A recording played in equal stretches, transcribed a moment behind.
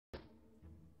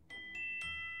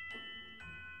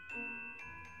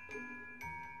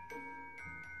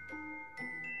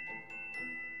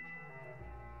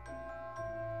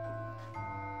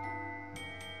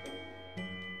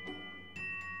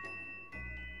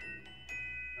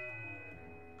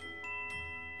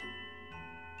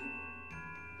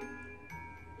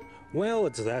Well,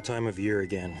 it's that time of year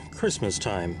again, Christmas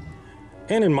time.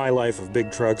 And in my life of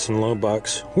big trucks and low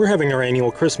bucks, we're having our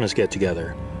annual Christmas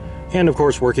get-together. And of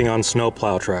course working on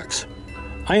snowplow trucks.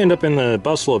 I end up in the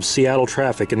bustle of Seattle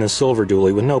traffic in this silver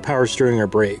dually with no power steering or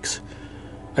brakes.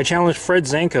 I challenged Fred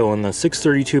Zanko in the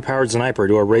 632 powered Sniper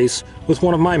to a race with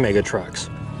one of my mega trucks.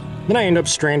 Then I end up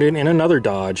stranded in another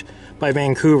Dodge by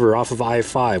Vancouver off of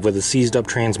I-5 with a seized up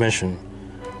transmission.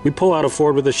 We pull out a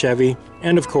Ford with a Chevy,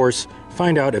 and of course,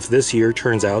 find out if this year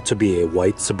turns out to be a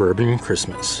white Suburban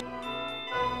Christmas.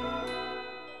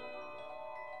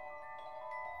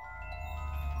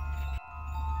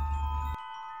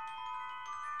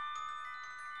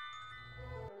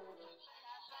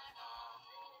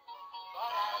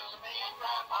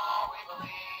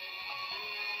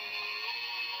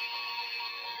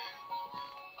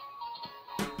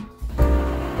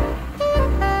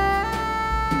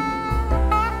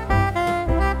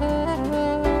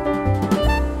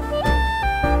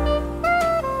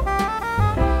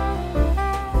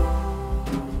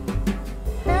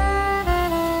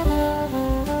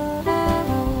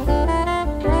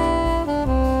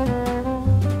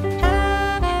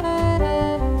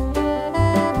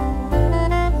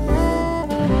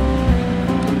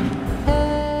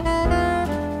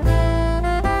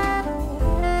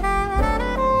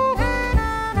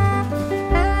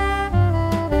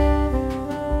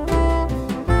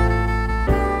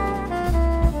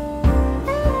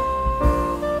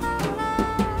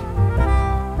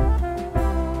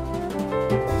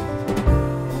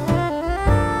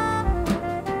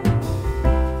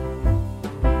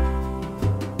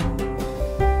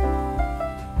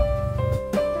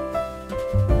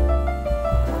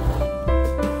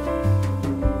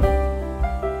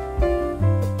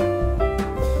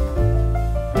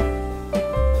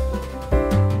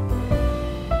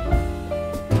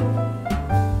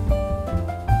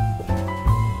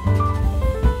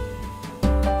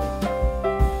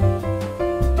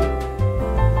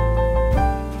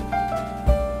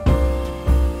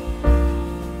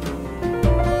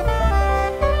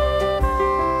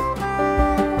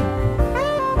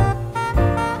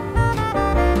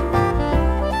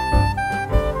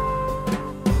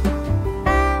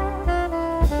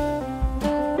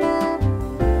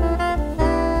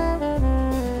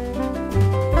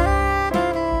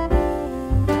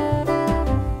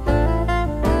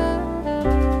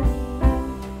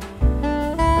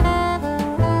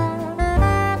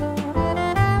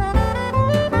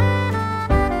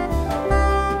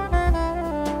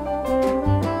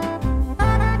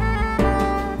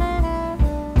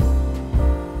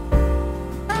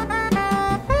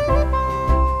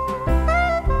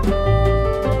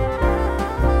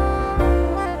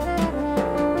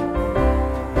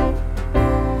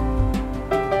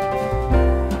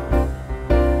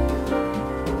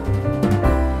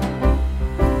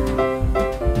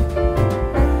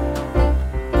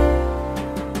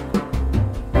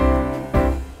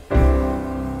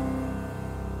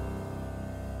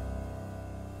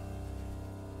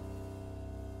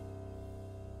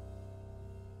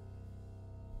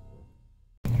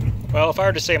 Well, if I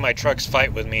were to say my trucks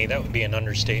fight with me, that would be an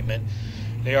understatement.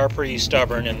 They are pretty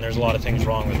stubborn and there's a lot of things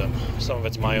wrong with them. Some of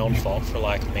it's my own fault for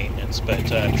lack of maintenance,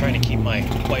 but I'm trying to keep my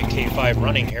white K5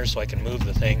 running here so I can move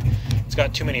the thing. It's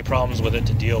got too many problems with it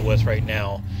to deal with right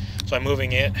now. So I'm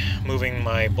moving it, moving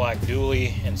my black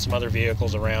dually and some other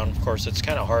vehicles around. Of course, it's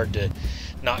kind of hard to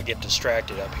not get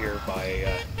distracted up here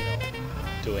by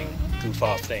doing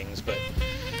goof-off things, but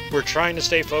we're trying to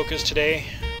stay focused today.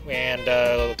 And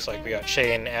it looks like we got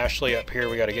Shay and Ashley up here.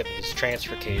 We got to get this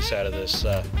transfer case out of this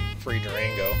free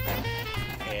Durango,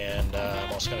 and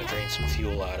I'm also going to drain some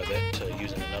fuel out of it to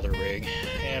use in another rig.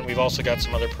 And we've also got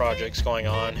some other projects going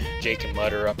on. Jake and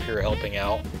Mud are up here helping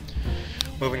out,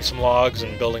 moving some logs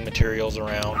and building materials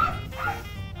around.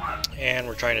 And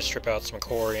we're trying to strip out some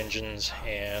core engines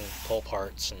and pull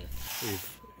parts. And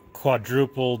we've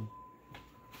quadrupled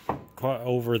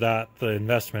over the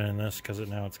investment in this because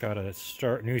now it's got a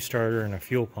new starter and a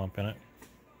fuel pump in it.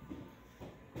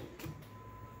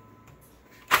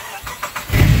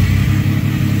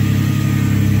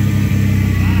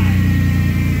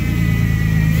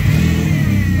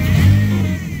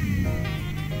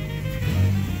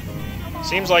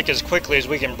 Seems like as quickly as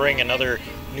we can bring another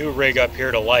new rig up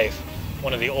here to life,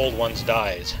 one of the old ones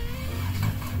dies.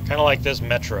 Kind of like this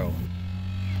Metro.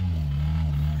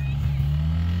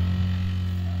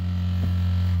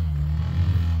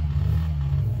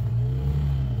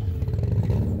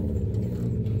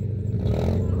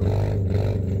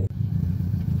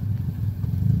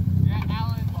 Yeah,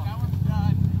 Alan, that one's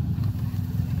done.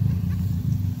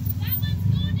 That one's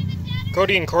going to the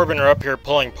Cody and Corbin are up here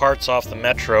pulling parts off the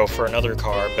Metro for another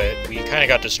car, but we kind of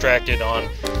got distracted on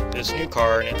this new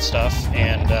car and its stuff,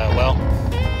 and well,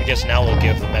 I guess now we'll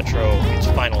give the Metro its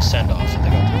final send-off. They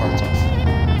got the parts off.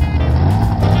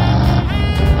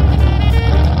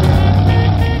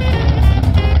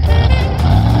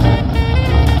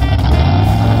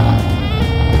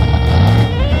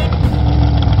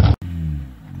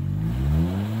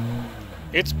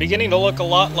 It's beginning to look a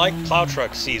lot like plow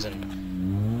truck season.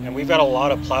 And we've got a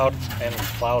lot of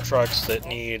plow trucks that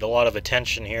need a lot of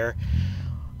attention here.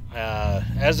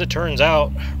 As it turns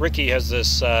out, Ricky has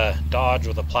this Dodge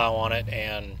with a plow on it,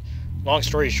 and long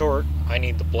story short, I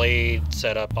need the blade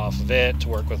set up off of it to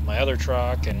work with my other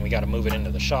truck, and we got to move it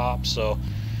into the shop, so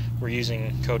we're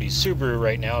using Cody's Subaru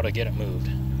right now to get it moved.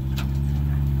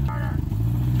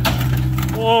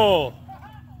 Whoa!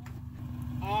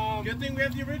 Good thing we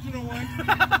have the original one.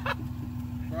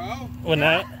 Bro. When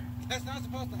that? That's not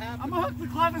supposed to happen. I'm gonna hook the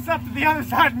clevis up to the other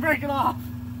side and break it off.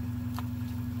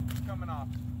 It's coming off.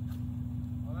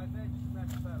 All I said, just smash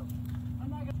the pedal. I'm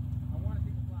not gonna. I want to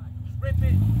see the fly. Just rip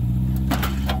it.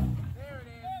 There it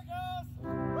is.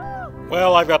 There it goes.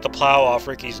 Well, I've got the plow off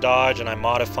Ricky's Dodge, and I'm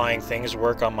modifying things to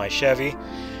work on my Chevy.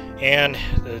 And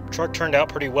the truck turned out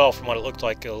pretty well from what it looked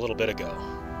like a little bit ago.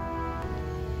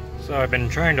 So I've been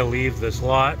trying to leave this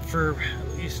lot for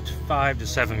at least 5 to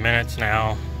 7 minutes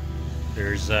now.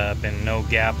 There's been no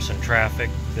gaps in traffic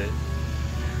that...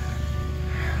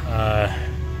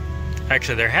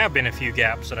 actually, there have been a few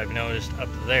gaps that I've noticed up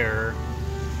there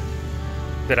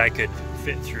that I could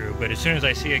fit through. But as soon as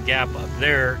I see a gap up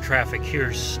there, traffic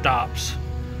here stops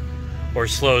or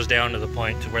slows down to the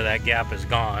point to where that gap is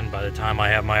gone by the time I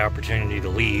have my opportunity to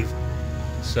leave.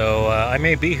 So I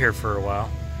may be here for a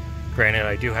while. Granted,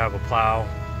 I do have a plow,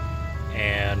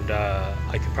 and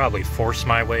I could probably force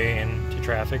my way into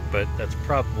traffic, but that's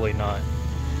probably not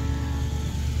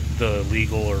the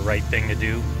legal or right thing to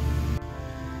do.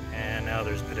 And now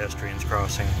there's pedestrians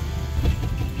crossing.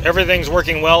 Everything's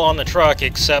working well on the truck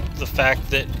except the fact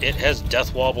that it has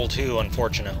death wobble too,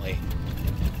 unfortunately.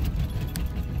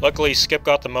 Luckily, Skip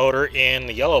got the motor in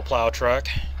the yellow plow truck,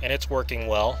 and it's working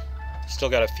well. Still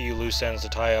got a few loose ends to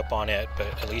tie up on it, but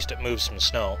at least it moves some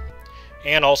snow.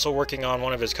 And also working on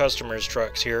one of his customers'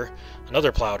 trucks here,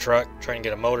 another plow truck, trying to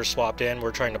get a motor swapped in.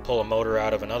 We're trying to pull a motor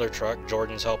out of another truck.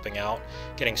 Jordan's helping out,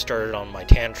 getting started on my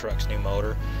tan truck's new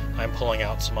motor. I'm pulling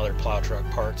out some other plow truck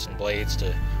parts and blades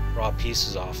to rob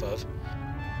pieces off of.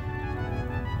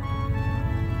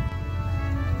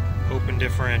 Open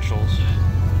differentials.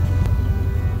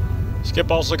 Skip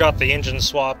also got the engine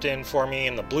swapped in for me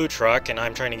in the blue truck, and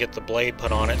I'm trying to get the blade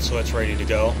put on it so it's ready to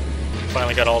go.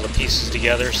 Finally got all the pieces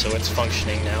together so it's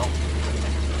functioning now.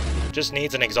 Just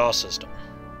needs an exhaust system.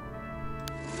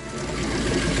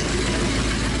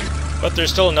 But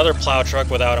there's still another plow truck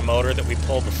without a motor that we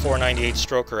pulled the 498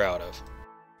 stroker out of.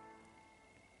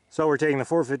 So we're taking the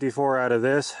 454 out of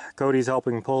this. Cody's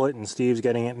helping pull it, and Steve's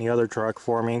getting it in the other truck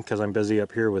for me because I'm busy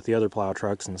up here with the other plow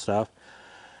trucks and stuff.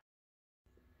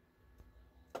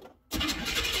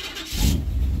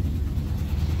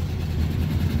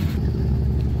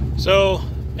 So,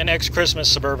 an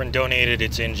ex-Christmas Suburban donated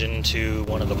its engine to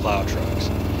one of the plow trucks.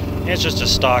 And it's just a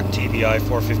stock TBI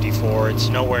 454. It's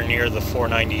nowhere near the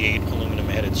 498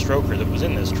 aluminum-headed stroker that was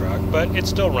in this truck, but it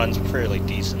still runs fairly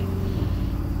decent.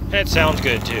 And it sounds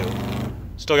good, too.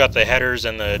 Still got the headers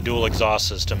and the dual exhaust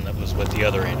system that was with the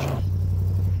other engine.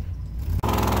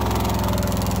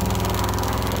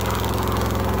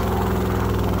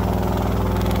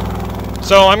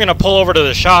 So I'm going to pull over to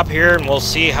the shop here and we'll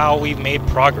see how we've made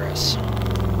progress.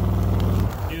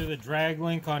 Do the drag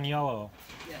link on yellow.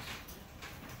 Yes.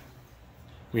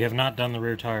 We have not done the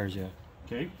rear tires yet.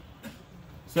 Okay.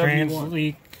 Trans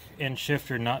leak and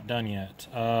shifter not done yet.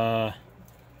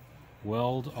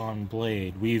 Weld on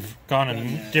blade. We've gone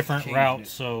a different route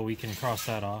so we can cross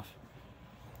that off.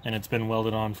 And it's been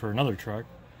welded on for another truck.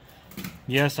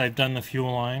 Yes, I've done the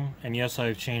fuel line, and yes,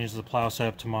 I've changed the plow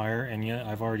setup to Meyer, and yet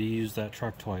I've already used that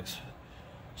truck twice.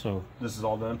 So This is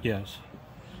all done? yes.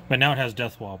 But now it has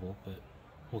death wobble, but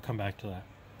we'll come back to that.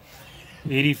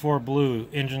 84 blue,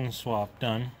 engine swap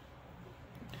done.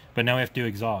 But now we have to do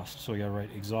exhaust, so we gotta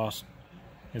write exhaust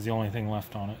is the only thing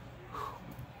left on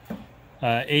it.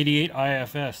 88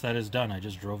 IFS, that is done. I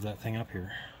just drove that thing up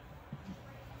here.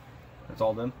 That's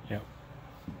all done? Yep.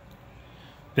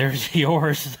 There's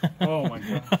yours. Oh my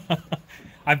god.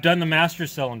 I've done the master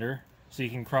cylinder, so you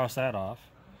can cross that off.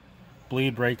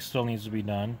 Bleed brake still needs to be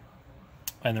done,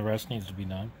 and the rest needs to be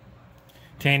done.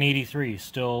 Tan 83,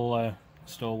 still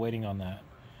waiting on that.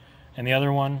 And the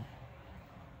other one,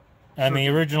 and the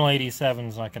original 87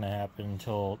 is not going to happen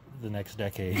until the next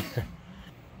decade.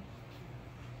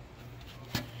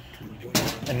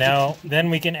 And now, then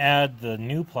we can add the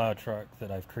new plow truck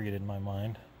that I've created in my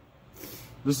mind.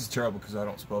 This is terrible because I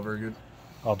don't spell very good.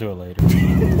 I'll do it later.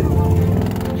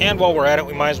 And while we're at it,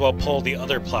 we might as well pull the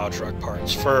other plow truck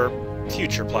parts for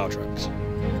future plow trucks.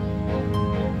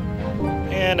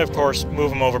 And of course, move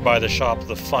them over by the shop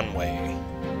the fun way.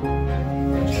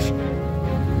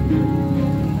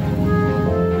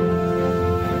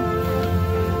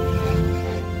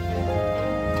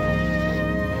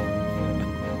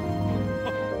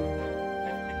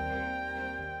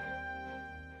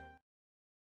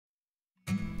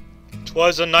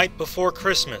 "'Twas a night before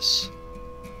Christmas,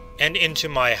 and into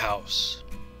my house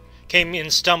came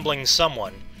in stumbling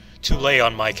someone to lay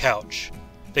on my couch.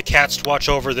 The cats to watch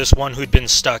over this one who'd been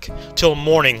stuck till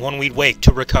morning when we'd wake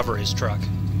to recover his truck."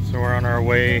 So we're on our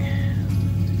way,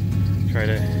 try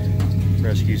to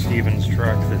rescue Steven's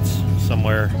truck that's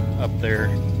somewhere up there.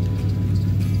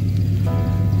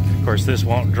 Of course, this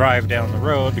won't drive down the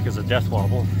road because of death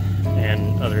wobble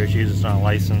and other issues. It's not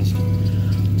licensed.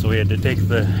 So we had to take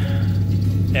the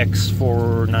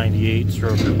X498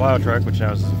 stroker plow truck, which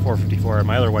now is a 454 on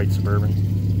my other white Suburban,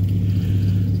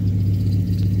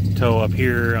 tow up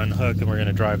here, unhook, and we're going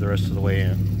to drive the rest of the way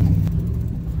in.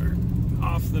 We're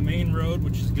off the main road,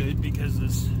 which is good because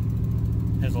this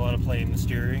has a lot of play in the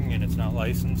steering and it's not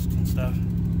licensed and stuff.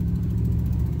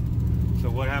 So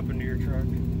what happened to your truck?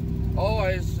 Oh,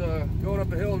 I was going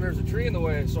up a hill and there's a tree in the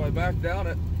way, so I backed down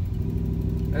it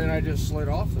and then I just slid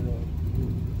off the road.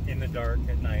 In the dark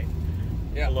at night?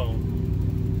 Yeah.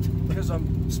 Alone? Because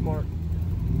I'm smart.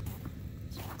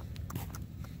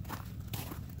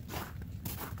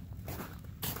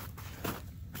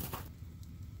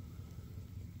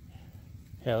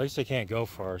 Yeah, at least I can't go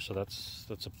far, so that's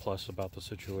a plus about the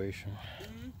situation.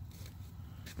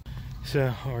 So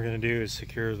what we're going to do is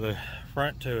secure the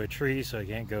front to a tree so I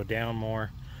can't go down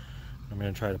more. I'm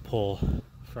going to try to pull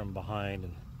from behind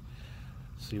and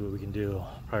see what we can do.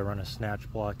 Probably run a snatch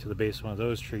block to the base of one of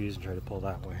those trees and try to pull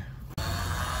that way.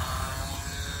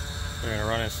 We're going to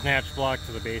run a snatch block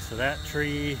to the base of that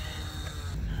tree,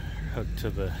 hook to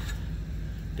the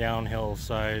downhill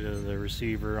side of the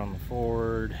receiver on the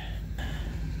Ford.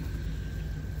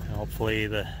 And hopefully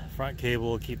the front cable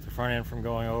will keep the front end from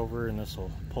going over, and this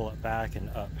will pull it back and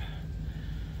up,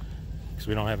 because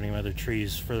we don't have any other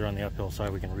trees further on the uphill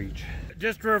side we can reach.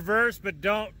 Just reverse, but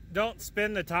don't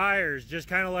spin the tires. Just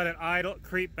kind of let it idle,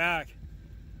 creep back.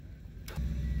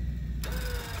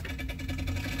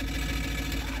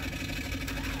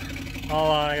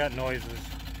 Hold on, I got noises.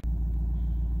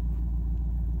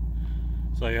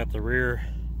 So I got the rear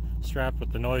strap.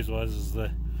 What the noise was is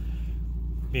the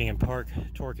being in park,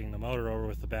 torquing the motor over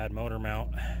with the bad motor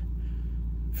mount,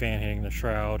 fan hitting the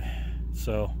shroud.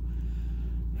 So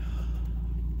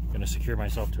I'm gonna secure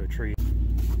myself to a tree.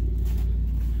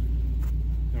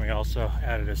 And we also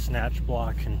added a snatch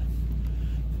block and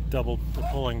doubled the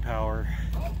pulling power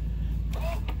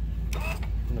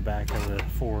in the back of the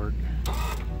Ford.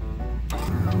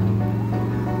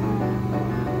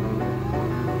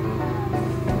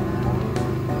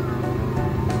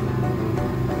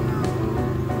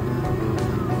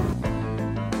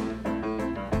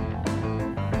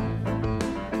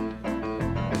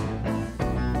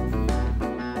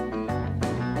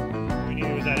 We knew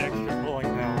it was that extra pulling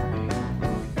power.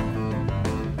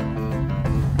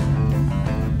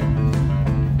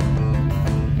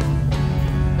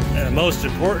 And the most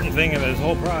important thing of this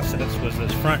whole process was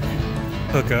this front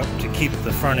hookup to keep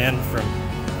the front end from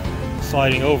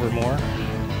sliding over more.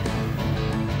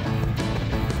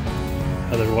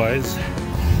 Otherwise,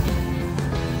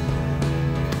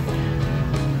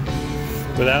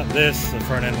 without this, the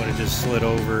front end would have just slid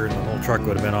over and the whole truck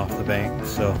would have been off the bank.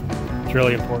 So it's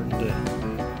really important to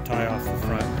tie off the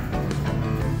front.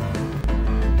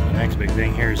 The next big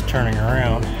thing here is turning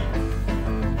around. So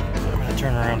I'm going to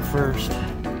turn around first.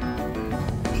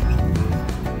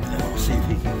 And we'll see if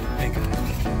he can make a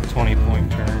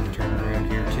 20-point turn around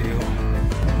here too.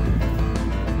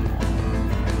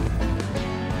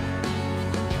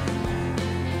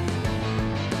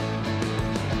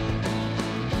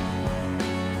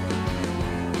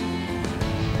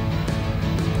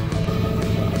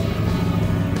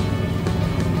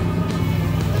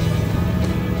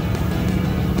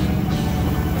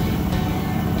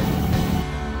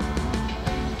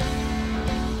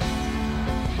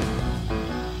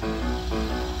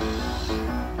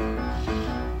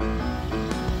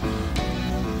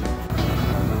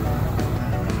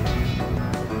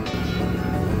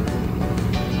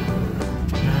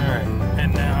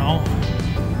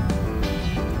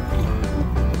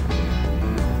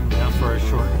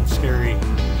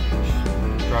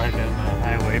 drive down the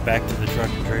highway back to the truck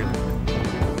and trailer.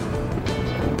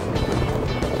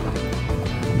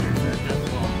 There's that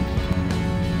death wall.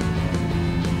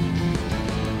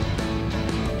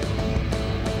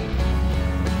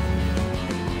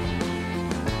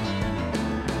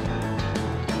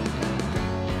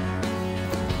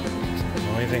 The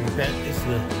only thing bent is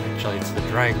it's the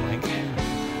drag link.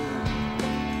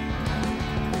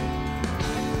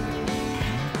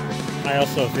 I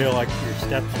also feel like your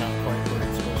step's not quite where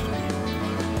it's supposed to be.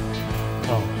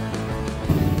 Oh.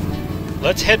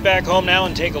 Let's head back home now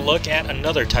and take a look at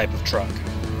another type of truck.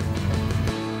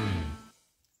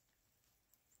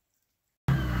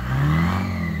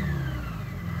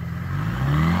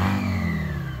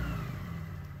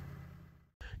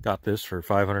 Got this for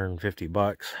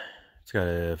 $550. It's got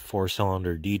a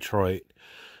 4-cylinder Detroit,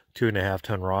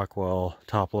 2.5-ton Rockwell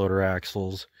top loader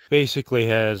axles. Basically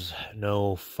has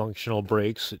no functional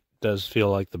brakes. It does feel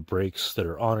like the brakes that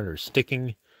are on it are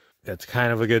sticking. That's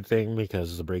kind of a good thing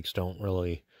because the brakes don't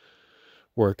really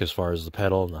work as far as the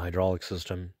pedal and the hydraulic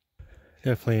system.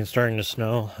 Definitely starting to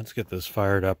snow. Let's get this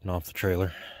fired up and off the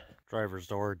trailer. Driver's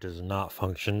door does not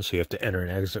function, so you have to enter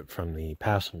and exit from the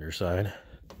passenger side.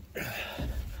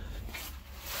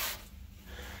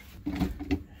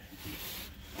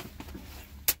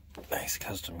 Nice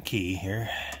custom key here.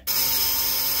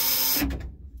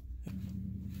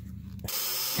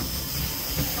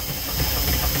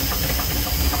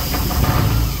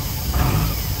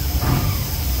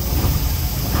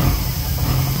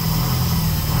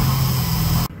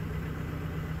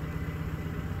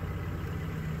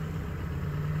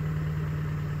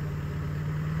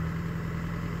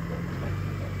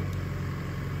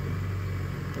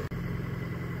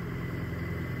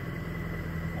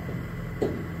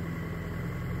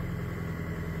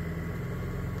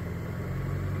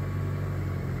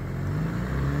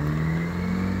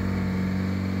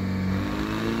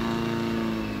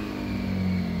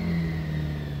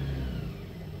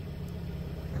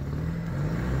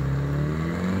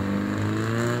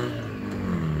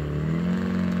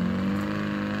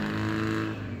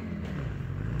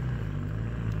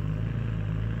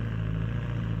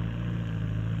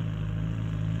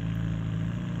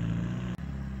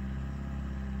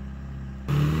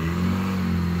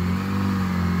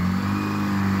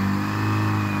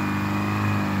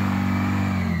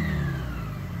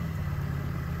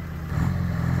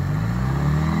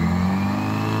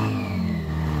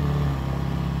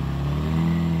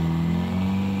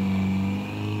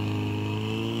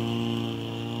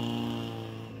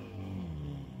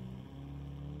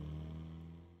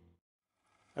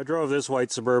 I drove this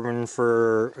white Suburban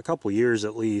for a couple years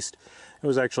at least. It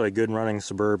was actually a good running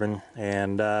Suburban,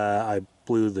 and I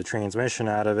blew the transmission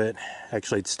out of it.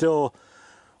 Actually, it still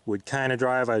would kind of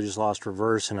drive. I just lost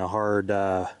reverse in a hard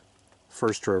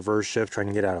first to reverse shift trying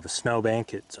to get out of a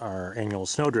snowbank. It's our annual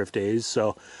snowdrift days,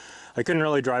 so I couldn't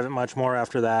really drive it much more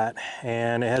after that.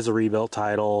 And it has a rebuilt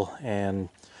title, and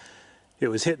it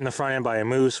was hit in the front end by a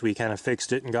moose. We kind of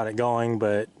fixed it and got it going,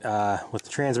 but with the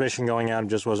transmission going out, it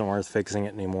just wasn't worth fixing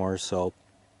it anymore. So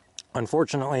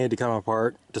unfortunately, it had to come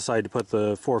apart. Decided to put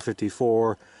the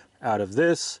 454 out of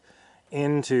this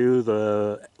into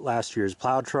the last year's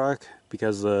plow truck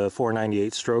because the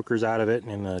 498 stroker's out of it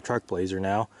and in the truck blazer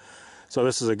now. So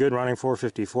this is a good running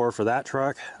 454 for that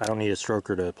truck. I don't need a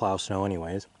stroker to plow snow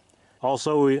anyways.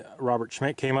 Also, Robert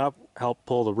Schmidt came up, helped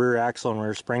pull the rear axle and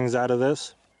rear springs out of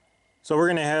this. So we're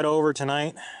going to head over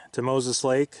tonight to Moses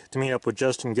Lake to meet up with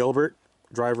Justin Gilbert,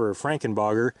 driver of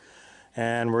Frankenbogger,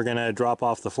 and we're going to drop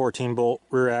off the 14-bolt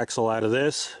rear axle out of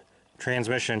this,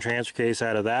 transmission and transfer case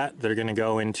out of that. They're going to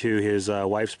go into his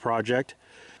wife's project.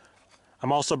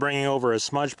 I'm also bringing over a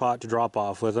smudge pot to drop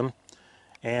off with him,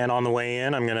 and on the way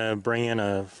in I'm going to bring in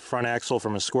a front axle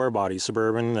from a square body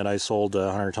Suburban that I sold to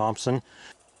Hunter Thompson.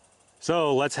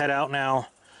 So let's head out now.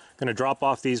 Going to drop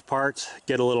off these parts,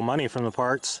 get a little money from the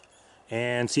parts,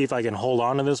 and see if I can hold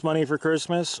on to this money for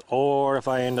Christmas, or if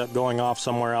I end up going off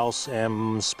somewhere else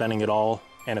and spending it all,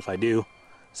 and if I do,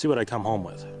 see what I come home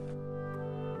with.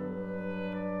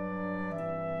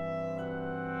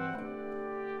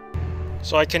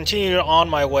 So I continued on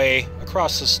my way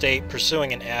across the state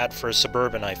pursuing an ad for a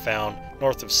Suburban I found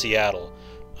north of Seattle.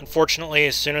 Unfortunately,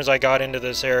 as soon as I got into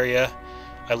this area,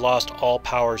 I lost all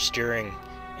power steering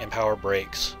and power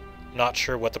brakes. Not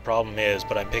sure what the problem is,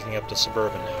 but I'm picking up the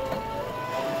Suburban now.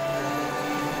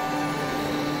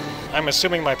 I'm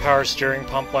assuming my power steering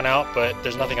pump went out, but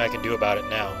there's nothing I can do about it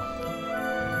now.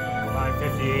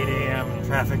 5:58 a.m. and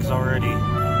traffic's already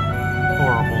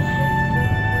horrible.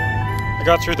 I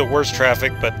got through the worst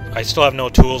traffic, but I still have no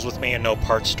tools with me and no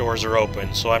parts stores are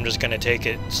open, so I'm just going to take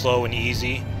it slow and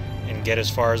easy and get as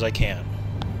far as I can.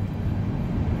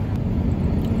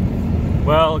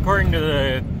 Well, according to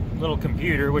the little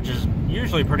computer, which is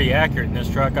usually pretty accurate in this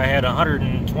truck, I had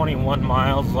 121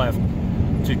 miles left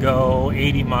to go,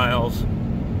 80 miles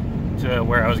to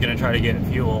where I was going to try to get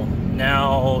fuel.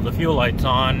 Now the fuel light's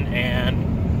on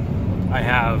and I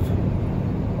have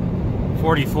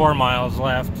 44 miles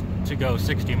left to go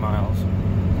 60 miles.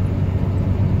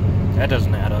 That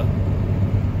doesn't add up.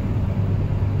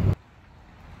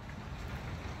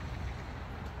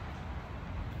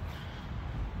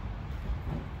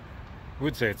 I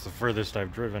would say it's the furthest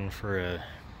I've driven for a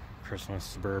Christmas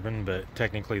Suburban, but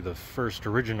technically the first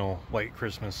original white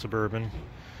Christmas Suburban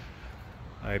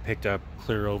I picked up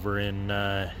clear over in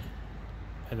I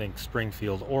think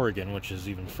Springfield, Oregon, which is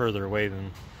even further away than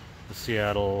the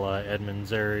Seattle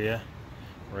Edmonds area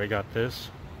where I got this.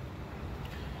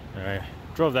 And I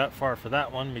drove that far for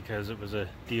that one because it was a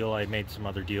deal. I made some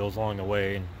other deals along the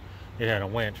way and it had a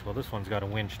winch. Well, this one's got a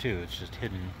winch too. It's just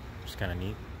hidden. It's kind of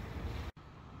neat.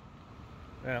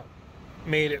 Well,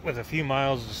 made it with a few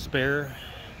miles to spare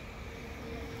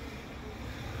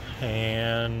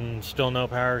and still no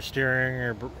power steering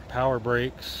or power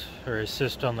brakes or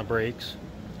assist on the brakes.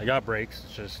 I got brakes,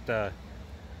 it's just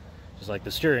like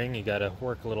the steering, you got to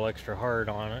work a little extra hard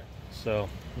on it. So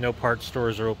no parts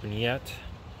stores are open yet.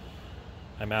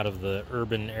 I'm out of the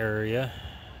urban area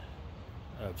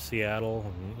of Seattle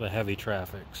and the heavy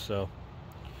traffic, so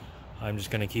I'm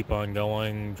just going to keep on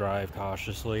going, drive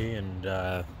cautiously, and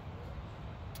try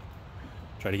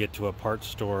to get to a parts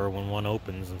store when one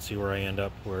opens and see where I end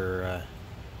up where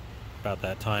about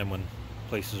that time when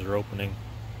places are opening.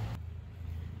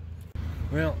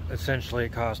 Well, essentially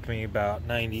it cost me about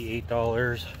 $98,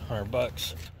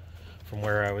 $100 from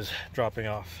where I was dropping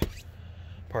off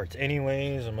parts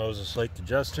anyways in Moses Lake to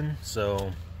Justin,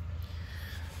 so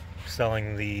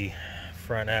selling the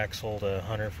front axle to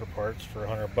Hunter for parts for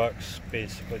 $100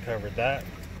 basically covered that.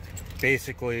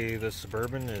 Basically, the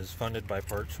Suburban is funded by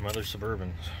parts from other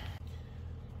Suburbans.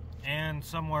 And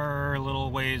somewhere a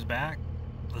little ways back,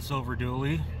 the Silver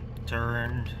Dually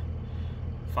turned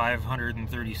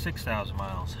 536,000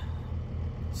 miles,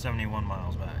 71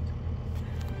 miles back.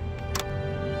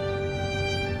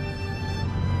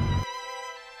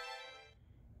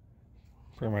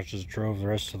 Pretty much just drove the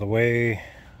rest of the way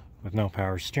with no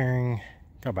power steering.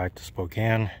 Got back to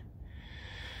Spokane.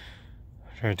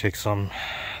 Trying to take some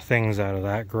things out of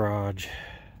that garage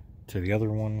to the other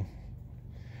one.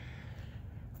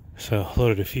 So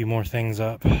loaded a few more things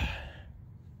up.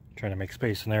 Trying to make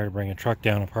space in there to bring a truck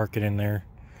down and park it in there.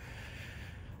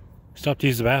 Stopped to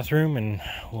use the bathroom and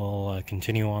we'll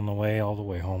continue on the way all the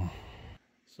way home.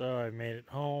 So I made it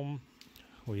home.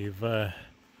 We've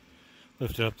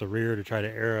lifted up the rear to try to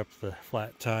air up the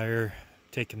flat tire.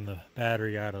 Taking the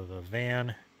battery out of the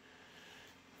van.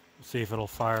 See if it'll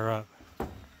fire up.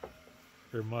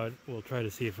 Or mud. We'll try to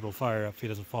see if it'll fire up if he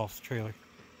doesn't fall off the trailer.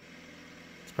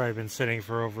 It's probably been sitting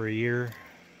for over a year.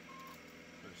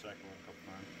 For a second, a couple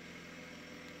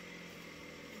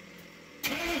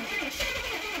times.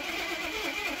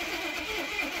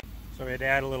 So we had to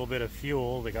add a little bit of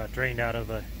fuel that got drained out of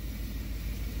the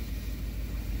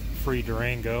free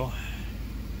Durango.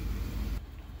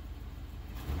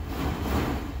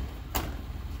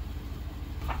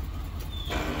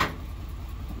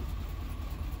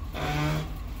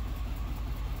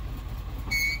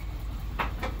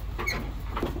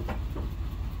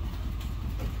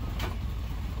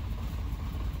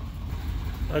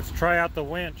 Let's try out the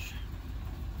winch.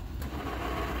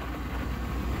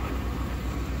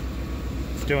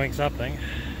 It's doing something.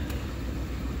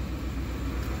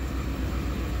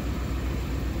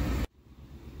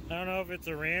 I don't know if it's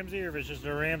a Ramsey or if it's just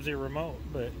a Ramsey remote,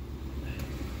 but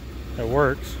it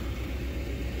works.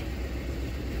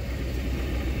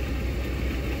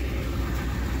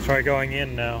 Let's try going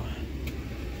in now.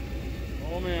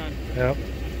 Oh man. Yep.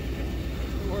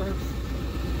 It works.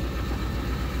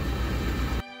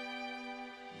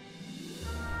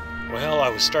 Well, I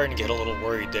was starting to get a little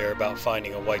worried there about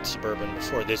finding a white Suburban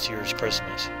before this year's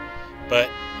Christmas, but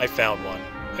I found one.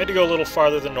 I had to go a little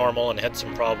farther than normal and had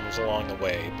some problems along the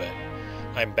way, but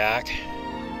I'm back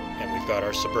and we've got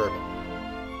our Suburban.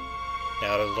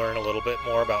 Now to learn a little bit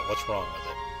more about what's wrong with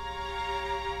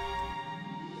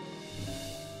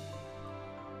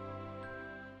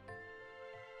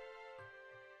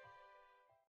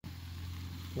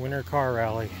it. Winter car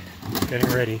rally. Getting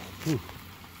ready. Ooh.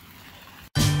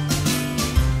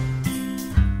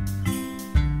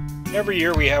 Every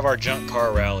year we have our junk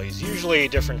car rallies, usually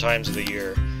different times of the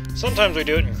year. Sometimes we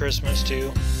do it in Christmas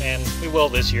too, and we will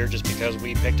this year just because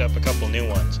we picked up a couple new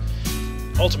ones.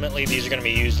 Ultimately, these are going to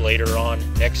be used later on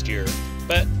next year,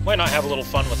 but why not have a little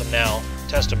fun with them now,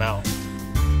 test them out.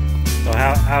 So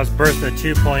how's Bertha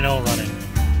 2.0 running?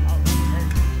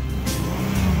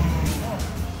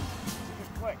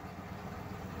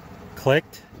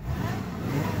 Clicked?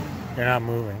 They're not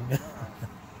moving.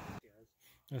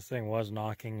 This thing was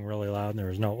knocking really loud and there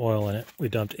was no oil in it. We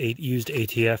dumped used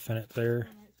ATF in it there.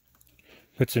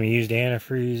 Put some used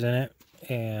antifreeze in it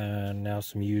and now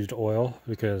some used oil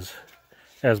because,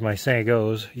 as my saying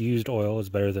goes, used oil is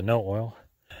better than no oil.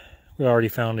 We already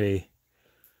found a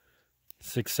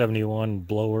 671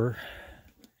 blower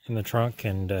in the trunk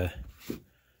and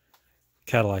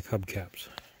Cadillac hubcaps.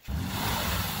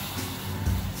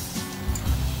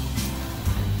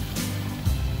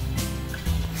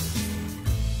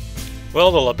 Well,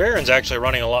 the LeBaron's actually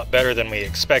running a lot better than we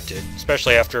expected,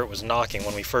 especially after it was knocking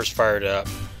when we first fired it up.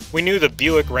 We knew the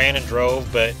Buick ran and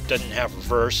drove, but didn't have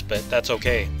reverse, but that's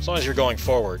okay, as long as you're going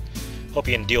forward. Hope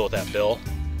you can deal with that, Bill.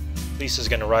 Lisa's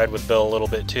going to ride with Bill a little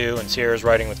bit too, and Sierra's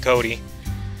riding with Cody.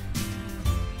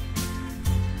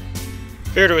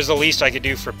 Figured it was the least I could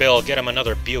do for Bill, get him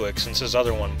another Buick since his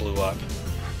other one blew up.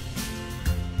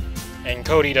 And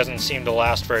Cody doesn't seem to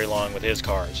last very long with his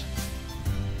cars.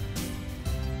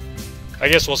 I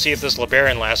guess we'll see if this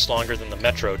LeBaron lasts longer than the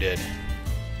Metro did.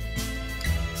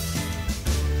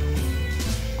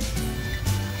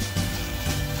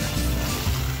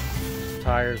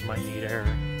 Tires might need air.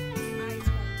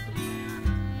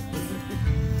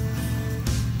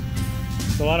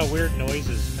 There's a lot of weird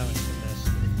noises coming from this.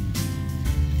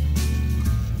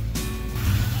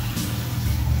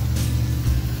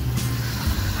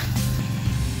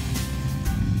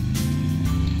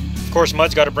 Of course,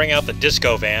 Mud's got to bring out the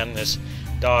disco van, this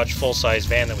Dodge full-size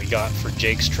van that we got for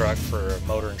Jake's truck for a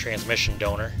motor and transmission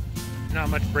donor. Not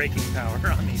much braking power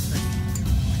on these things.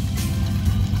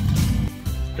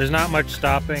 There's not much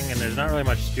stopping and there's not really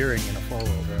much steering in a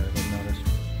four-wheel drive, I've noticed.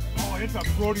 Oh, it's a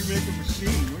Brody making machine.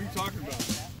 What are you talking about?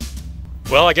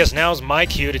 Well, I guess now's my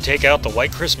cue to take out the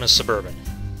White Christmas Suburban.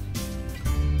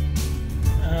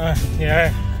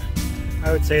 Yeah,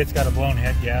 I would say it's got a blown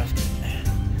head gasket.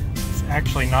 It's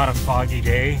actually not a foggy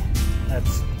day.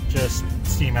 That's just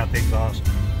steam out the exhaust.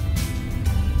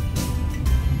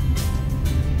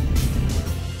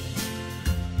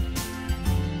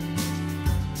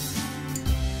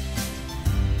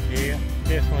 Yeah,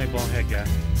 definitely blown head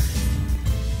gasket.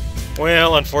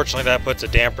 Well, unfortunately that puts a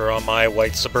damper on my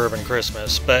White Suburban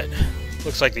Christmas, but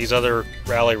looks like these other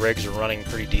rally rigs are running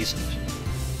pretty decent.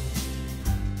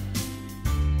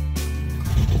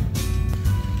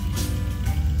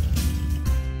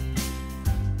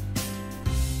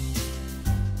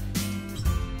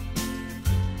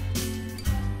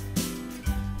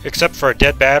 Except for a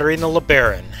dead battery in the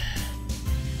LeBaron.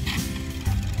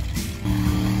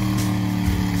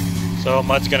 So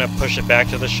Mud's gonna push it back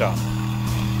to the shop.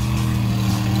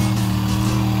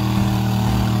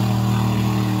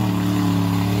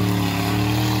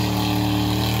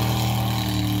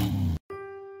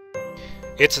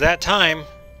 It's that time.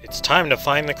 It's time to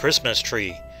find the Christmas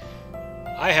tree.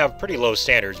 I have pretty low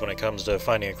standards when it comes to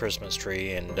finding a Christmas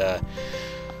tree, and the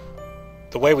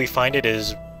way we find it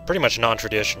is pretty much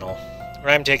non-traditional.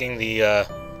 I'm taking the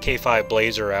K5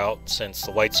 Blazer out since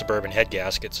the White Suburban head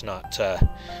gasket's not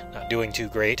doing too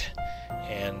great,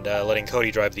 and letting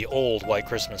Cody drive the old White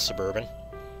Christmas Suburban.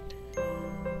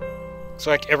 Looks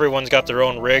like everyone's got their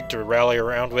own rig to rally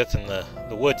around with in the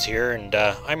woods here, and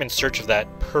I'm in search of that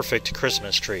perfect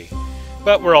Christmas tree.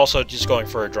 But we're also just going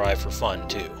for a drive for fun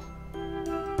too.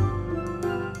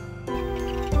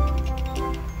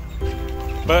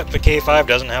 But the K5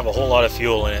 doesn't have a whole lot of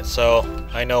fuel in it, so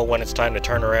I know when it's time to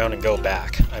turn around and go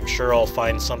back. I'm sure I'll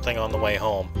find something on the way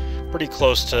home, pretty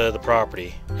close to the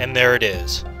property. And there it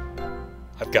is.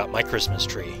 I've got my Christmas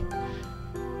tree.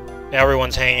 Now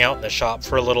everyone's hanging out in the shop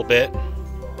for a little bit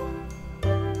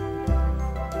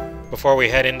before we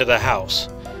head into the house.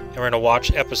 And we're going to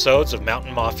watch episodes of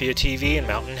Mountain Mafia TV and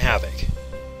Mountain Havoc.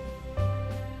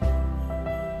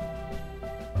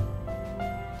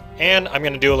 And I'm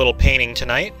going to do a little painting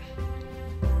tonight.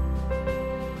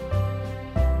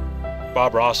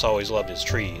 Bob Ross always loved his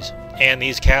trees. And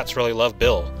these cats really love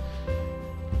Bill.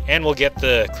 And we'll get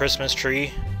the Christmas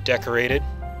tree decorated.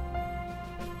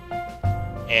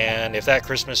 And if that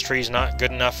Christmas tree's not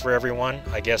good enough for everyone,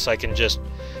 I guess I can just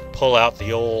pull out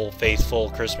the old faithful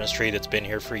Christmas tree that's been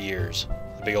here for years.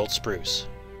 The big old spruce.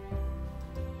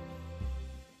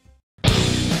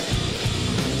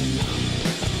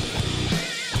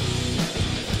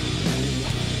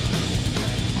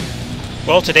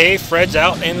 Well, today Fred's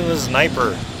out in the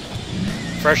Sniper,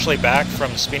 freshly back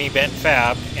from Spinny Bent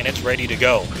Fab, and it's ready to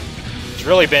go. It's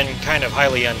really been kind of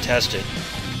highly untested.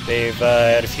 They've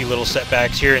had a few little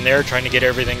setbacks here and there trying to get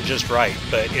everything just right,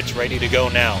 but it's ready to go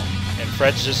now. And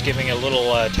Fred's just giving a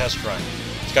little test run.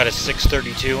 It's got a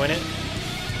 632 in it,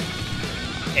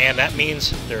 and that means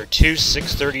there are two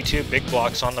 632 big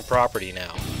blocks on the property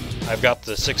now. I've got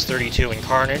the 632 in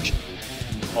Carnage,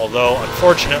 although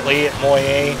unfortunately at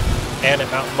Moyer and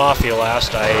at Mountain Mafia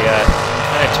last I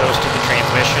kind of toasted the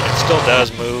transmission. It still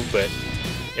does move, but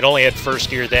it only had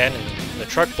first gear then, and the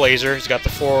truck Blazer has got the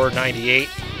 498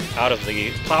 out of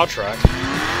the plow truck,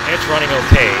 and it's running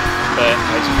okay, but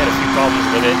I had a few problems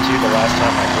with it too the last time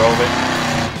I drove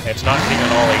it. It's not hitting on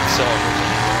all 8 cylinders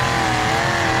anymore.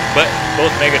 But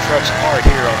both mega trucks are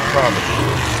here on the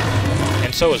property,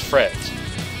 and so is Fred's.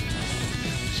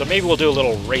 So maybe we'll do a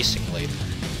little racing later.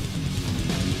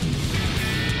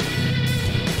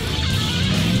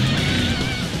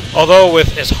 Although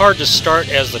with as hard to start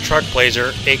as the truck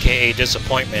Blazer, aka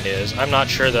Disappointment, is, I'm not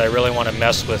sure that I really want to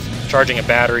mess with charging a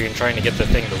battery and trying to get the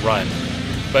thing to run.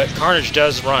 But Carnage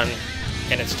does run,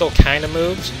 and it still kind of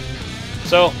moves.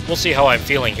 So we'll see how I'm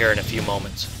feeling here in a few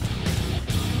moments.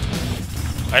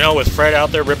 I know with Fred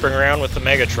out there ripping around with the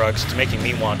mega trucks, it's making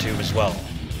me want to as well.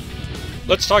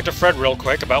 Let's talk to Fred real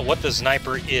quick about what the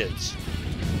Sniper is.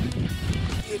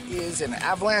 It is an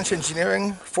Avalanche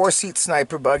Engineering 4-seat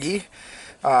sniper buggy.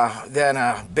 Then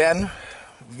Ben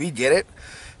redid it,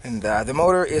 and the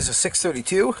motor is a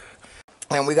 632,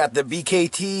 and we got the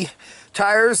BKT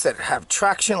tires that have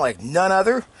traction like none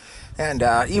other, and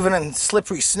even in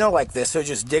slippery snow like this, they're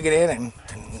just digging in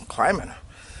and climbing.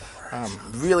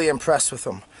 Really impressed with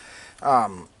them.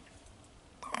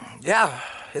 Yeah,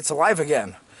 it's alive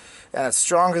again, and it's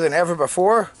stronger than ever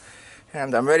before,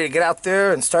 and I'm ready to get out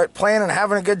there and start playing and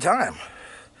having a good time.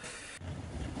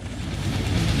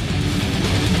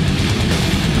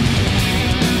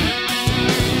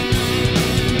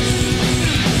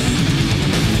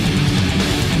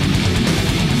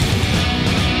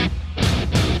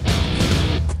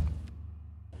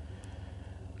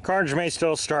 Carnage may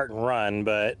still start and run,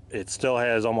 but it still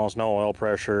has almost no oil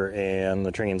pressure, and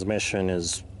the transmission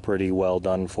is pretty well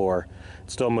done for.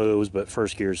 It still moves, but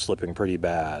first gear is slipping pretty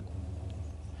bad.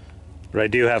 But I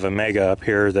do have a Mega up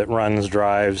here that runs,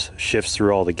 drives, shifts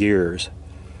through all the gears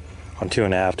on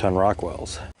 2.5 ton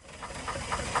Rockwells.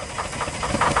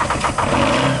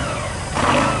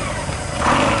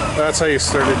 That's how you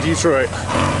started Detroit.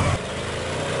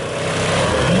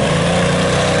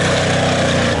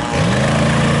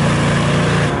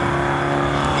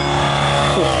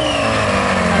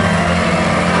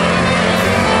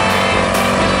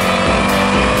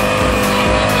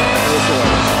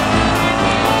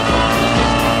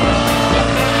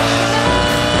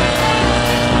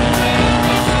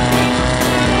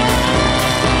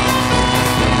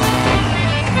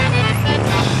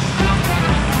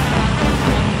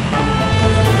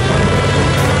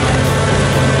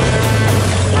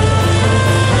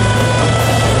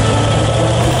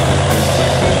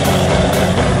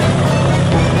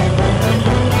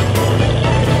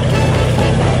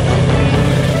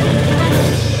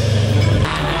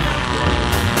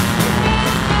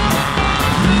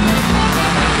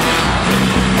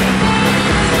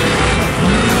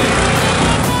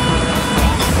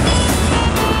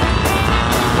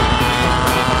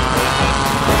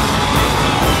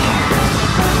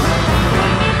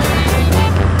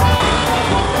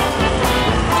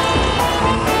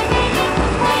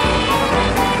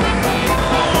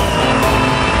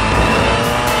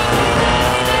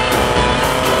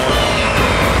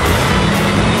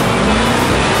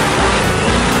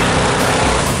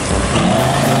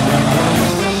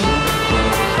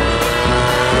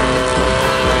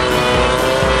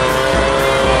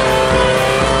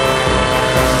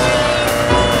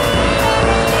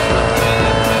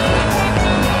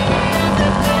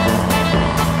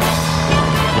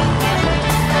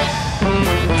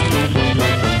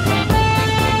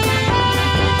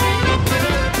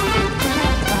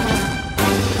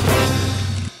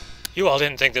 You all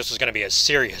didn't think this was going to be a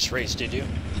serious race, did you?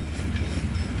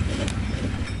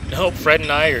 Nope, Fred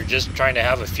and I are just trying to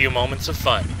have a few moments of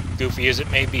fun, goofy as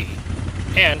it may be.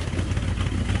 And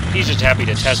he's just happy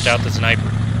to test out the Sniper.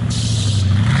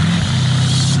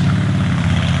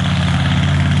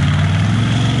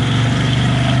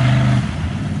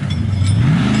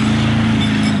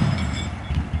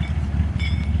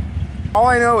 All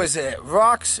I know is that it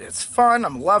rocks, it's fun,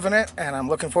 I'm loving it, and I'm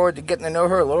looking forward to getting to know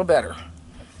her a little better.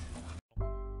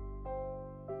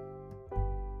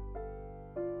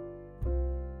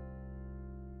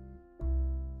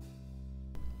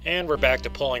 And we're back to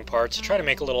pulling parts to try to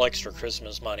make a little extra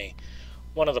Christmas money.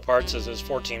 One of the parts is his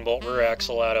 14-bolt rear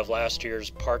axle out of last year's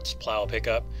parts plow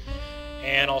pickup.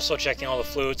 And also checking all the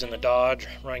fluids in the Dodge,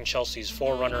 running Chelsea's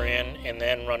 4Runner in, and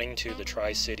then running to the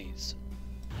Tri-Cities.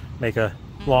 Make a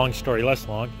long story less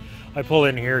long, I pull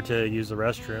in here to use the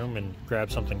restroom and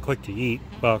grab something quick to eat.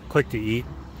 Well, quick to eat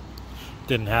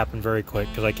didn't happen very quick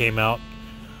because I came out,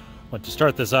 went to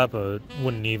start this up, it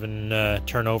wouldn't even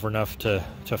turn over enough to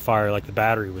fire, like the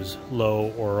battery was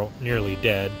low or nearly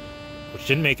dead, which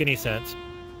didn't make any sense.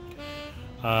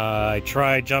 I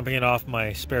tried jumping it off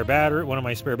my spare battery, one of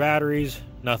my spare batteries,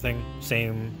 nothing,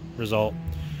 same result.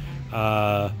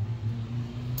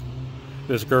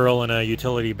 This girl in a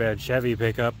utility bed Chevy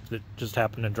pickup that just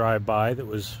happened to drive by that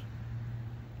was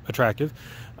attractive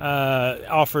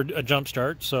offered a jump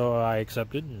start, so I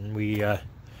accepted, and we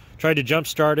tried to jump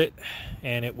start it,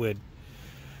 and it would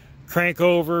crank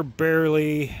over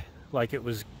barely, like it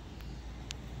was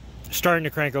starting to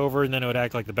crank over, and then it would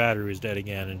act like the battery was dead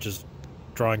again and just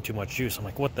drawing too much juice. I'm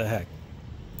like, what the heck?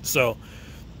 So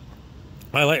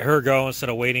I let her go instead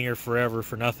of waiting here forever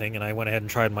for nothing, and I went ahead and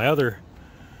tried my other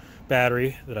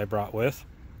battery that I brought with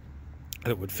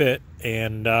that would fit,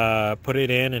 and put it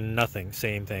in, and nothing,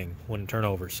 same thing, wouldn't turn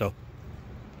over. So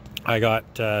I got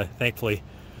thankfully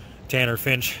Tanner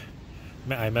Finch,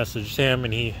 I messaged him,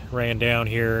 and he ran down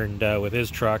here and with his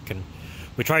truck, and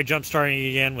we tried jump starting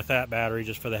again with that battery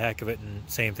just for the heck of it, and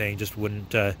same thing, just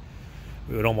wouldn't it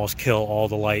would almost kill all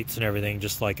the lights and everything,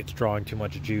 just like it's drawing too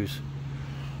much juice.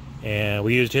 And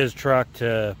we used his truck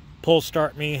to pull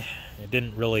start me. It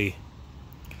didn't really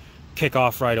kick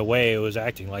off right away. It was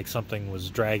acting like something was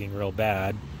dragging real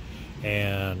bad,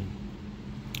 and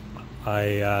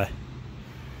I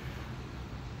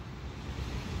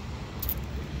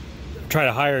tried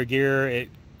a higher gear. It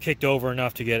kicked over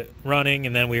enough to get it running,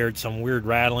 and then we heard some weird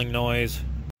rattling noise.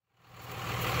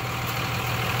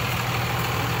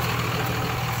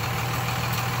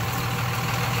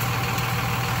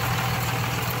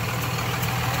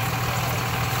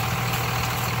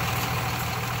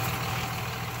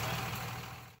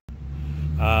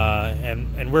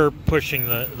 And we're pushing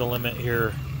the limit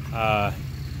here at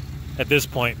this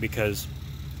point, because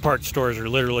parts stores are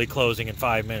literally closing in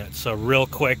 5 minutes. So real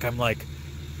quick, I'm like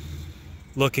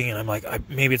looking, and I'm like,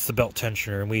 maybe it's the belt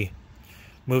tensioner. And we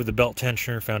moved the belt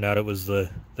tensioner, found out it was the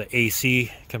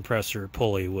AC compressor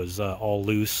pulley was all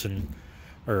loose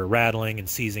or rattling and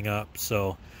seizing up.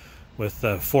 So with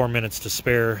 4 minutes to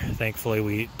spare, thankfully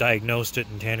we diagnosed it,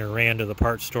 and Tanner ran to the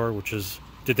parts store, which is,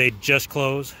 did they just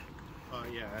close?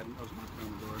 Yeah, I was knocking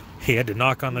on the door. He had to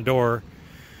knock on the door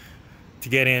to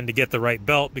get in to get the right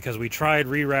belt, because we tried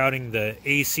rerouting the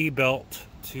AC belt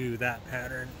to that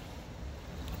pattern,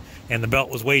 and the belt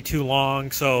was way too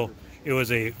long, so it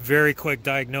was a very quick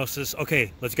diagnosis.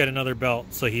 Okay, let's get another belt.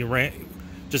 So he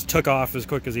just took off as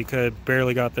quick as he could,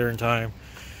 barely got there in time,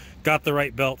 got the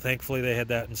right belt. Thankfully they had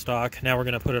that in stock. Now we're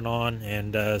going to put it on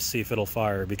and see if it'll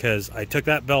fire, because I took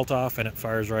that belt off and it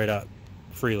fires right up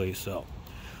freely. So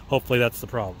hopefully that's the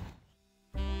problem.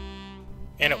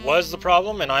 And it was the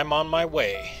problem, and I'm on my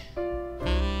way.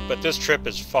 But this trip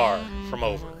is far from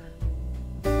over.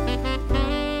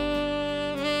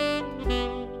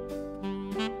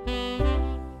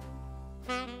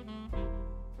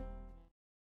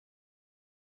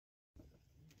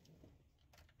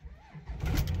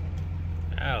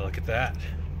 Oh, look at that.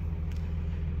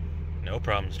 No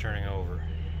problems turning over.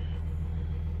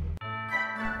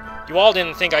 You all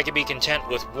didn't think I could be content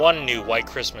with one new white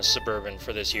Christmas Suburban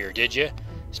for this year, did you?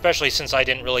 Especially since I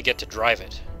didn't really get to drive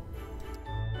it.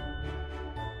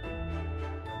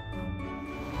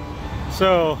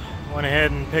 So, went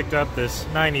ahead and picked up this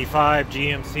 95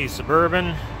 GMC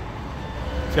Suburban.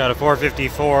 It's got a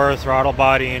 454 throttle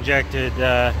body injected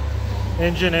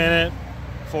engine in it,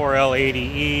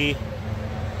 4L80E.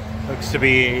 Looks to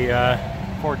be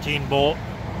 14-bolt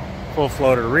full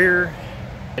floater rear.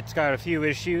 It's got a few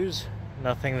issues,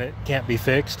 nothing that can't be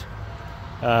fixed.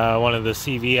 One of the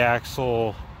CV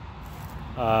axle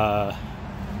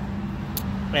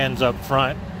ends up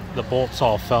front, the bolts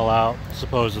all fell out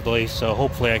supposedly, so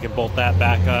hopefully I can bolt that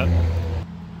back up.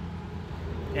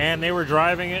 And they were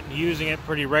driving it and using it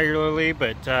pretty regularly,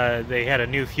 but they had a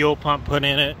new fuel pump put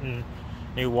in it and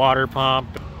new water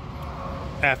pump.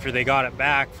 After they got it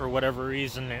back, for whatever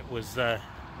reason, it was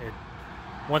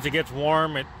once it gets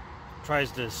warm, it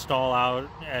tries to stall out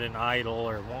at an idle,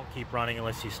 or it won't keep running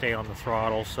unless you stay on the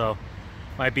throttle. So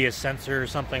might be a sensor or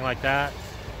something like that.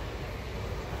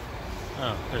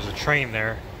 Oh, there's a train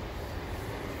there.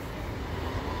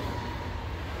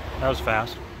 That was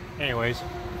fast. Anyways,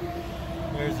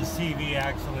 there's the CV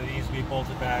axle that needs to be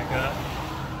bolted back up.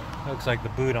 Looks like the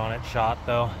boot on it shot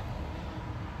though.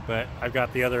 But I've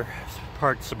got the other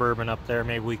part Suburban up there.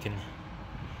 Maybe we can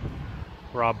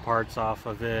rob parts off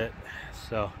of it.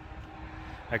 So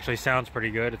actually sounds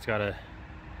pretty good. It's got a,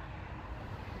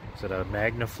 is it a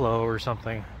MagnaFlow or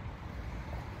something?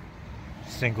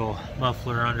 Single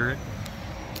muffler under it.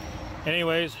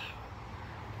 Anyways,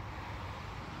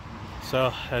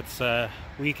 so that's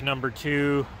week number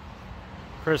 2,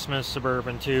 Christmas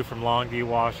Suburban 2 from Longview,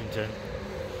 Washington.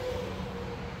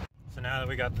 So now that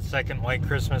we got the second white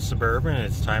Christmas Suburban,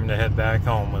 it's time to head back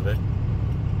home with it.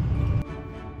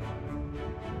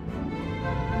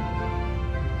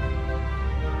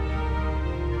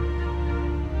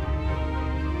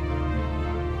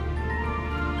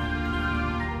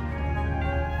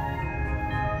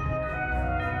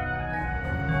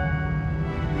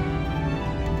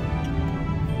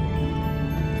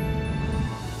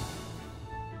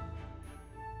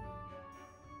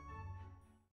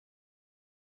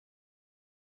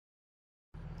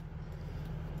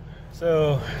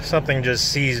 So something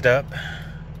just seized up.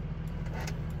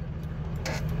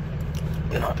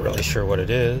 Not really sure what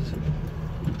it is.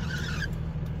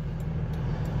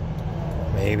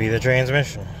 Maybe the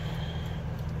transmission.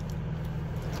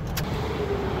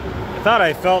 I thought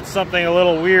I felt something a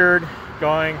little weird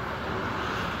going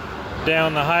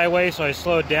down the highway, so I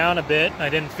slowed down a bit. I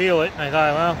didn't feel it. I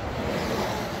thought, well,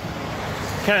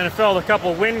 kind of felt a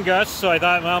couple wind gusts, so I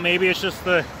thought, well, maybe it's just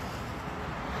the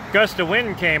gust of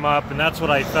wind came up and that's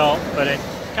what I felt, but it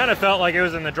kind of felt like it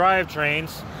was in the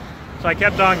drivetrains, so I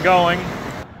kept on going.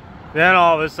 Then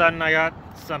all of a sudden I got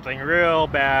something real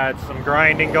bad, some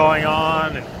grinding going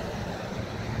on, and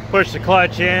pushed the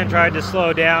clutch in, tried to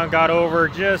slow down, got over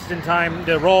just in time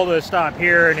to roll to a stop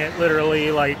here, and it literally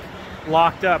like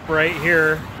locked up right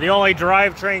here. The only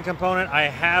drivetrain component I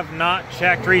have not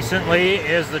checked recently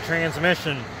is the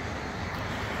transmission,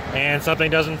 and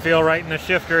something doesn't feel right in the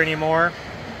shifter anymore.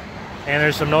 And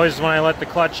there's some noises when I let the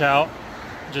clutch out,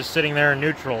 just sitting there in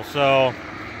neutral. So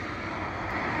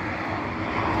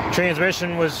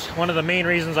transmission was one of the main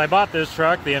reasons I bought this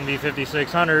truck, the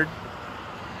MV5600.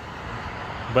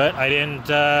 But I didn't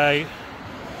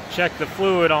check the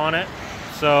fluid on it.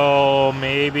 So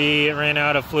maybe it ran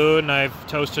out of fluid and I've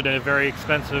toasted a very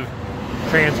expensive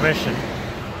transmission.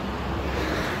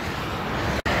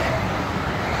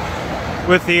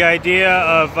 With the idea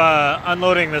of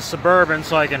unloading the Suburban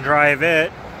so I can drive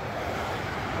it,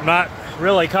 I'm not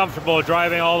really comfortable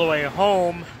driving all the way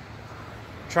home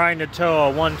trying to tow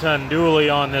a 1-ton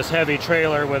dually on this heavy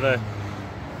trailer with a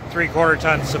 3/4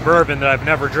 ton Suburban that I've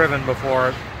never driven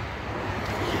before.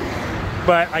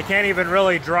 But I can't even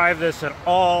really drive this at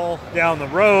all down the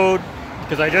road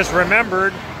because I just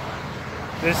remembered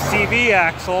this CV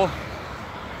axle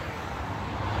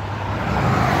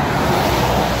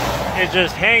is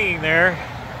just hanging there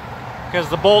because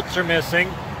the bolts are missing.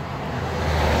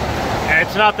 And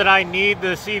it's not that I need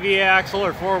the CV axle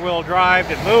or 4-wheel drive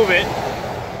to move it.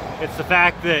 It's the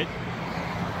fact that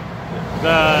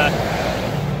the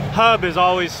hub is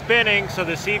always spinning, so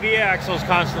the CV axle is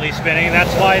constantly spinning.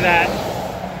 That's why that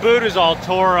boot is all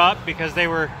tore up, because they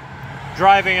were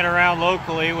driving it around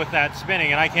locally with that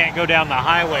spinning, and I can't go down the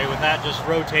highway with that just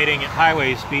rotating at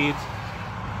highway speeds.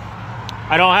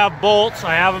 I don't have bolts.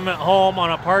 I have them at home on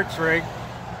a parts rig.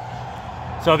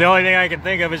 So the only thing I can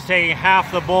think of is taking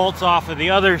half the bolts off of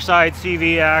the other side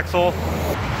CV axle,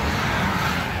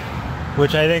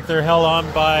 which I think they're held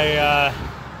on by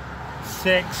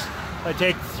 6. If I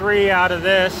take 3 out of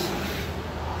this,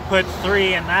 put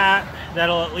 3 in that,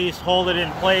 that'll at least hold it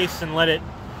in place and let it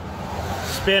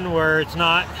spin where it's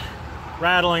not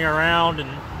rattling around and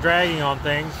dragging on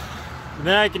things. And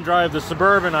then I can drive the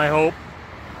Suburban, I hope.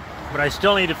 But I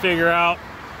still need to figure out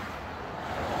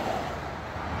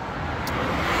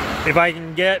if I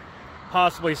can get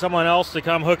possibly someone else to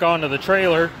come hook onto the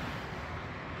trailer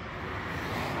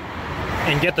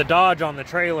and get the Dodge on the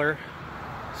trailer.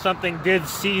 Something did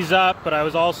seize up, but I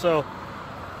was also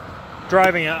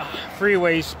driving at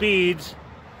freeway speeds,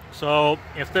 so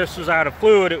if this was out of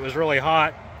fluid, it was really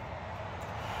hot.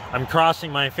 I'm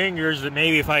crossing my fingers that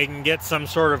maybe if I can get some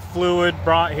sort of fluid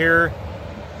brought here,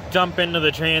 dump into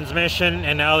the transmission,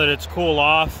 and now that it's cooled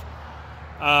off,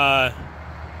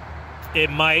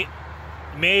 it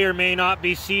may or may not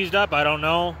be seized up. I don't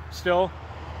know still.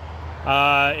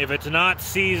 If it's not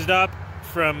seized up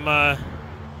from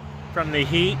the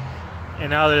heat, and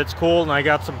now that it's cooled and I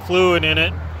got some fluid in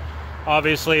it,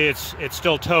 obviously it's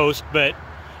still toast, but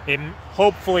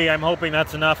hopefully I'm hoping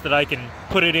that's enough that I can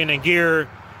put it in a gear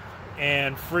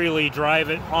and freely drive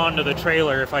it onto the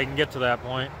trailer if I can get to that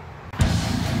point.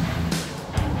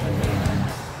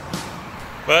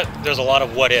 But there's a lot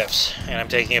of what ifs, and I'm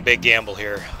taking a big gamble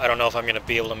here. I don't know if I'm going to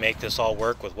be able to make this all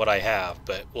work with what I have,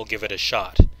 but we'll give it a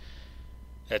shot.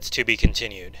 That's to be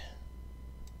continued.